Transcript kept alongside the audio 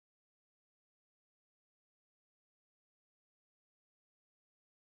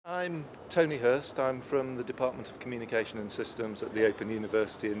I'm Tony Hirst. I'm from the Department of Communication and Systems at the Open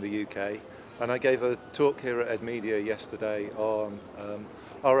University in the UK, and I gave a talk here at Edmedia yesterday on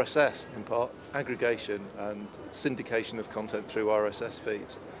RSS, in part, aggregation and syndication of content through RSS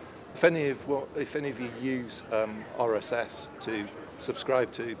feeds. If any of you use RSS to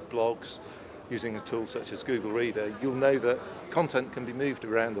subscribe to blogs using a tool such as Google Reader, you'll know that content can be moved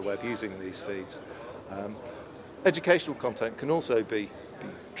around the web using these feeds. Educational content can also be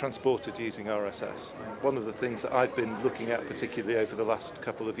transported using RSS. One of the things that I've been looking at particularly over the last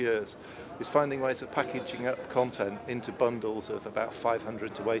couple of years is finding ways of packaging up content into bundles of about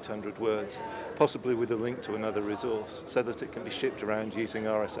 500 to 800 words, possibly with a link to another resource, so that it can be shipped around using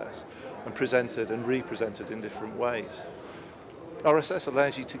RSS and presented and represented in different ways. RSS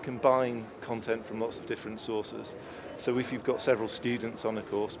allows you to combine content from lots of different sources. So if you've got several students on a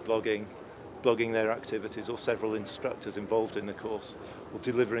course blogging their activities, or several instructors involved in the course, or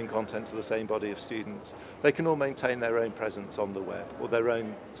delivering content to the same body of students, they can all maintain their own presence on the web, or their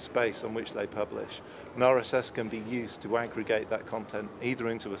own space on which they publish. And RSS can be used to aggregate that content either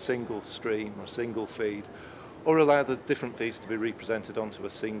into a single stream or a single feed, or allow the different feeds to be represented onto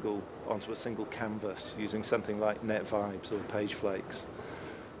a single canvas using something like net vibes or page flakes.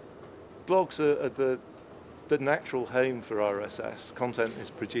 Blogs are the natural home for RSS. Content is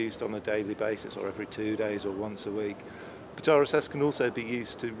produced on a daily basis, or every 2 days, or once a week. But RSS can also be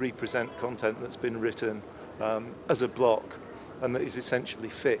used to represent content that's been written as a block and that is essentially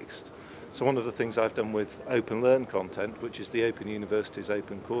fixed. So one of the things I've done with Open Learn content, which is the Open University's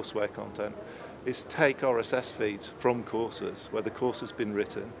open courseware content, is take RSS feeds from courses where the course has been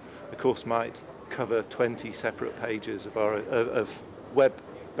written. The course might cover 20 separate pages of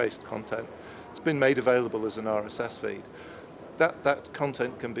web-based content. It's been made available as an RSS feed. That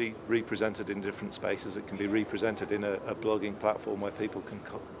content can be represented in different spaces. It can be represented in a blogging platform where people can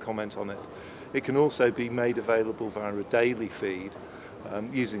comment on it. It can also be made available via a daily feed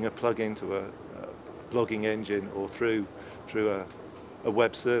using a plug-in to a blogging engine or through a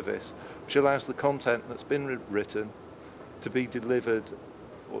web service, which allows the content that's been written to be delivered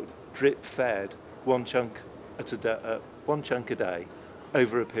or drip-fed one chunk a day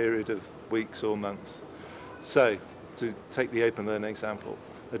over a period of weeks or months. So, to take the Open Learn example,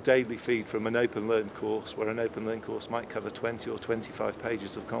 a daily feed from an Open Learn course, where an Open Learn course might cover 20 or 25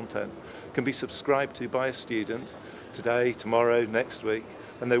 pages of content, can be subscribed to by a student today, tomorrow, next week,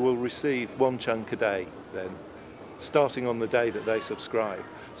 and they will receive one chunk a day then, starting on the day that they subscribe.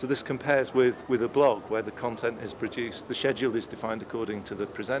 So this compares with a blog where the content is produced, the schedule is defined according to the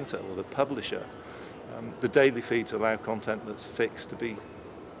presenter or the publisher. The daily feeds allow content that's fixed to be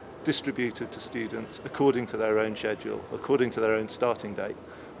distributed to students according to their own schedule, according to their own starting date,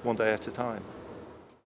 one day at a time.